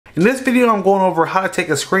In this video, I'm going over how to take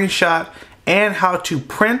a screenshot and how to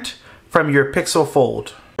print from your Pixel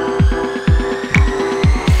Fold.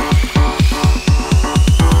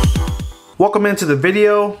 Welcome into the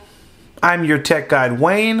video. I'm your tech guide,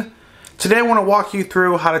 Wayne. Today I want to walk you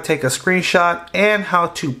through how to take a screenshot and how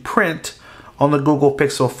to print on the Google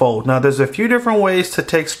Pixel Fold. Now there's a few different ways to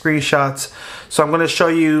take screenshots, so I'm going to show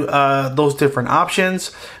you those different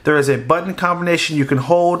options. There is a button combination you can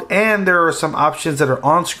hold, and there are some options that are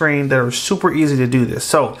on screen that are super easy to do this.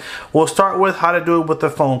 So we'll start with how to do it with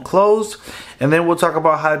the phone closed, and then we'll talk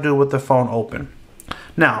about how to do it with the phone open.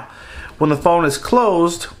 Now, when the phone is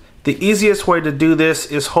closed, the easiest way to do this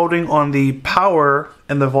is holding on the power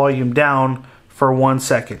and the volume down for 1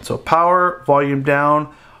 second. So power, volume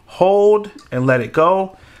down, hold and let it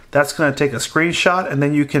go. That's going to take a screenshot, and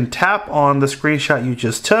then you can tap on the screenshot you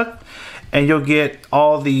just took and you'll get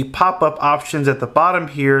all the pop-up options at the bottom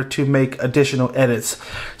here to make additional edits.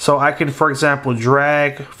 So I can, for example,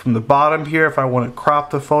 drag from the bottom here. If I want to crop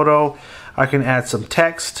the photo, I can add some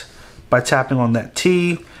text by tapping on that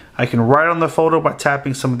T. I can write on the photo by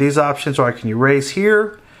tapping some of these options, or I can erase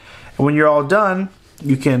here. And when you're all done,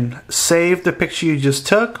 you can save the picture you just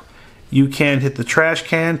took. You can hit the trash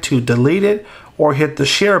can to delete it, or hit the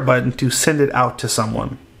share button to send it out to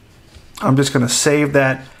someone. I'm just going to save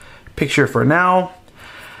that picture for now.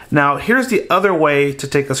 Now here's the other way to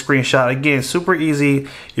take a screenshot. Again, super easy.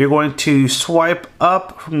 You're going to swipe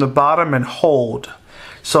up from the bottom and hold.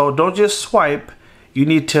 So don't just swipe. You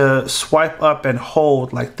need to swipe up and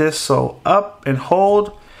hold like this. So up and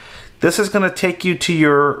hold. This is going to take you to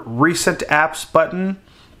your recent apps button.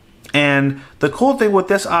 And the cool thing with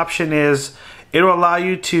this option is it'll allow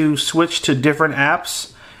you to switch to different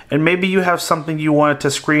apps, and maybe you have something you wanted to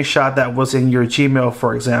screenshot that was in your Gmail,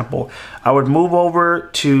 for example. I would move over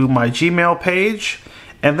to my Gmail page,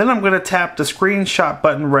 and then I'm going to tap the screenshot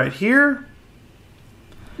button right here,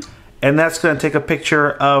 and that's going to take a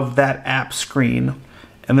picture of that app screen.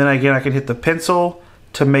 And then again, I can hit the pencil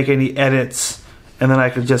to make any edits, and then I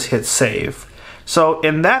can just hit save. So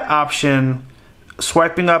in that option,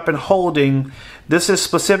 swiping up and holding, this is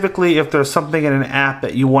specifically if there's something in an app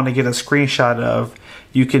that you want to get a screenshot of.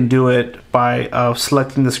 You can do it by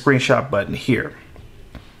selecting the screenshot button here.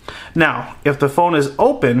 Now, if the phone is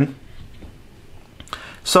open,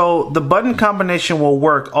 so the button combination will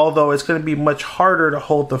work, although it's going to be much harder to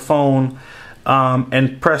hold the phone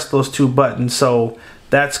and press those two buttons. So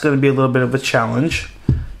that's going to be a little bit of a challenge.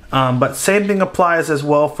 But same thing applies as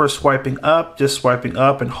well for swiping up, just swiping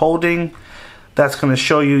up and holding. That's going to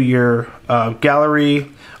show you your gallery,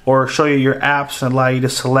 or show you your apps and allow you to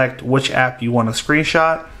select which app you want to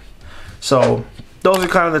screenshot. So those are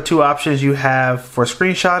kind of the two options you have for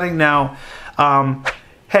screenshotting. Now,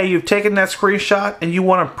 hey, you've taken that screenshot and you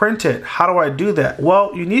want to print it. How do I do that?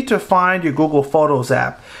 Well, you need to find your Google Photos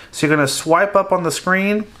app. So you're going to swipe up on the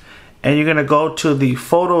screen and you're going to go to the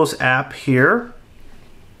Photos app here.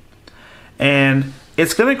 And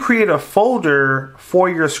it's going to create a folder for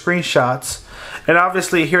your screenshots. And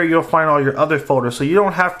obviously here you'll find all your other folders. So you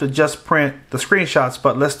don't have to just print the screenshots,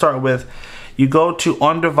 but let's start with, you go to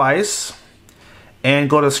On Device and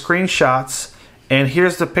go to Screenshots, and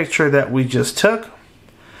here's the picture that we just took.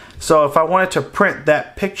 So if I wanted to print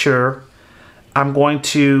that picture, I'm going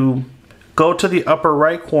to go to the upper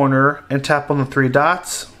right corner and tap on the three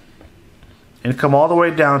dots and come all the way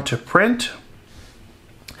down to Print.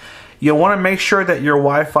 You'll want to make sure that your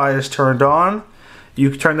Wi-Fi is turned on. You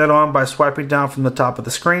can turn that on by swiping down from the top of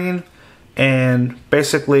the screen, and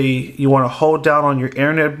basically you want to hold down on your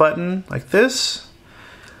internet button like this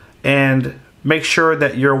and make sure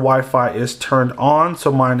that your Wi-Fi is turned on. So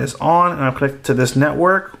mine is on and I'm connected to this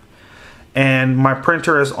network, and my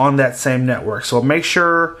printer is on that same network. So make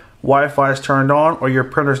sure Wi-Fi is turned on or your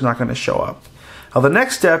printer is not going to show up. Now the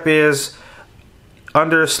next step is,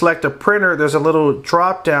 under select a printer, there's a little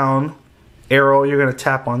drop down arrow. You're going to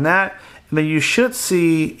tap on that, and then you should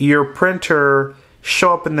see your printer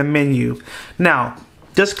show up in the menu. Now,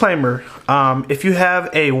 disclaimer, if you have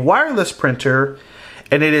a wireless printer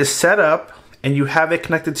and it is set up and you have it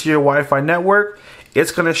connected to your Wi-Fi network,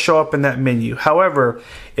 it's going to show up in that menu. However,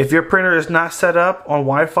 if your printer is not set up on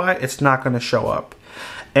Wi-Fi, it's not going to show up.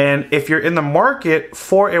 And if you're in the market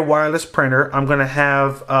for a wireless printer, I'm going to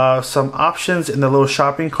have some options in the little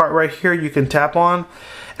shopping cart right here you can tap on.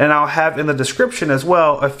 And I'll have in the description as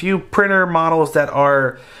well a few printer models that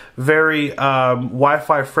are very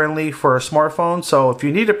Wi-Fi friendly for a smartphone. So if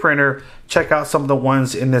you need a printer, check out some of the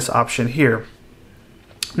ones in this option here.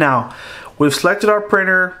 Now, we've selected our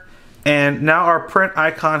printer. And now our print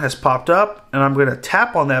icon has popped up, and I'm going to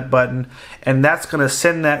tap on that button, and that's going to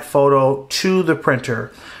send that photo to the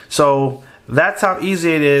printer. So that's how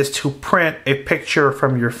easy it is to print a picture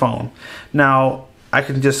from your phone. Now I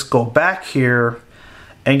can just go back here,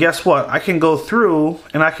 and guess what? I can go through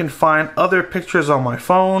and I can find other pictures on my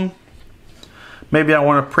phone. Maybe I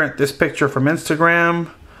want to print this picture from Instagram,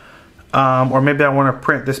 or maybe I want to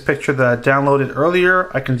print this picture that I downloaded earlier.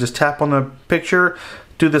 I can just tap on the picture,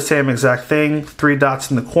 do the same exact thing, 3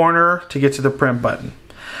 dots in the corner to get to the print button.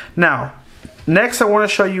 Now, next I want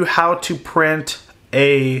to show you how to print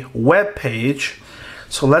a web page.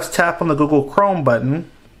 So let's tap on the Google Chrome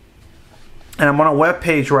button, and I'm on a web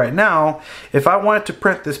page right now. If I wanted to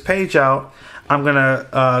print this page out, I'm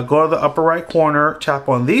gonna go to the upper right corner, tap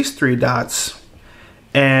on these 3 dots,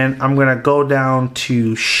 and I'm gonna go down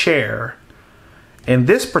to share. In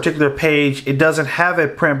this particular page, it doesn't have a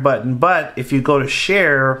print button, but if you go to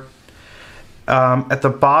share, at the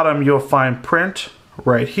bottom you'll find print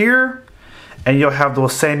right here, and you'll have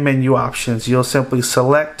those same menu options. You'll simply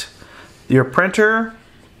select your printer,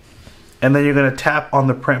 and then you're going to tap on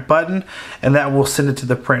the print button, and that will send it to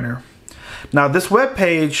the printer. Now this web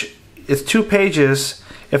page is 2 pages.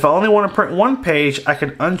 If I only want to print 1 page, I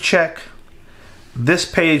can uncheck this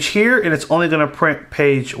page here, and it's only going to print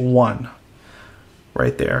page 1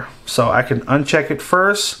 right there. So I can uncheck it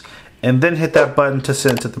first and then hit that button to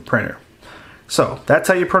send it to the printer. So that's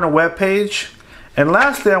how you print a web page. And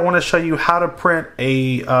lastly, I want to show you how to print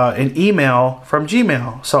an email from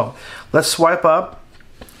Gmail. So let's swipe up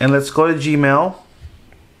and let's go to Gmail,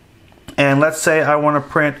 and let's say I want to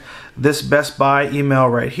print this Best Buy email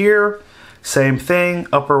right here. Same thing,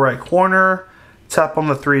 upper right corner, tap on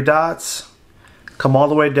the 3 dots, come all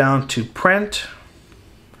the way down to print,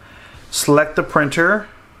 select the printer.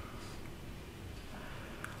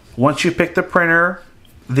 Once you pick the printer,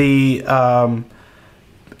 the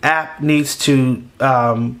app needs to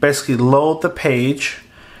basically load the page.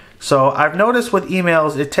 So I've noticed with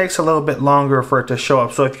emails it takes a little bit longer for it to show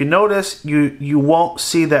up. So if you notice, you won't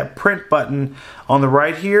see that print button on the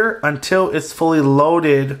right here until it's fully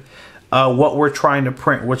loaded what we're trying to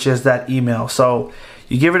print, which is that email. So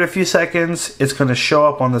you give it a few seconds, it's going to show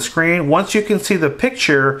up on the screen. Once you can see the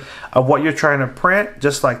picture of what you're trying to print,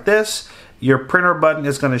 just like this, your printer button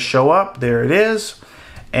is going to show up. There it is.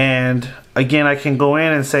 And again, I can go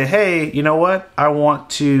in and say, hey, you know what? I want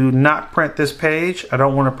to not print this page. I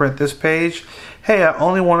don't want to print this page. Hey, I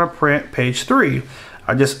only want to print page 3.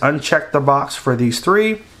 I just uncheck the box for these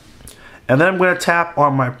 3. And then I'm going to tap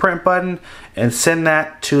on my print button and send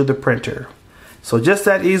that to the printer. So just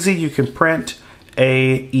that easy, you can print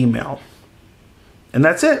a email. And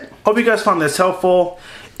that's it. Hope you guys found this helpful.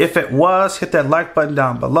 If it was, hit that like button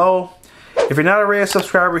down below. If you're not already a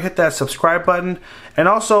subscriber, hit that subscribe button. And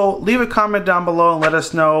also leave a comment down below and let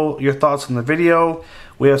us know your thoughts on the video.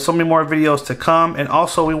 We have so many more videos to come, and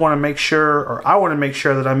also we want to make sure, or I want to make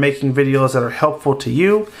sure, that I'm making videos that are helpful to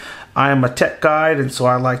you. I am a tech guide, and so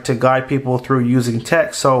I like to guide people through using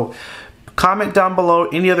tech. So comment down below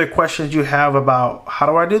any other questions you have about how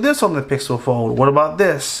do I do this on the Pixel Fold? What about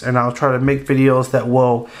this? And I'll try to make videos that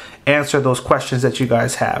will answer those questions that you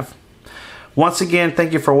guys have. Once again,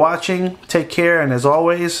 thank you for watching. Take care, and as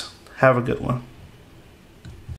always, have a good one.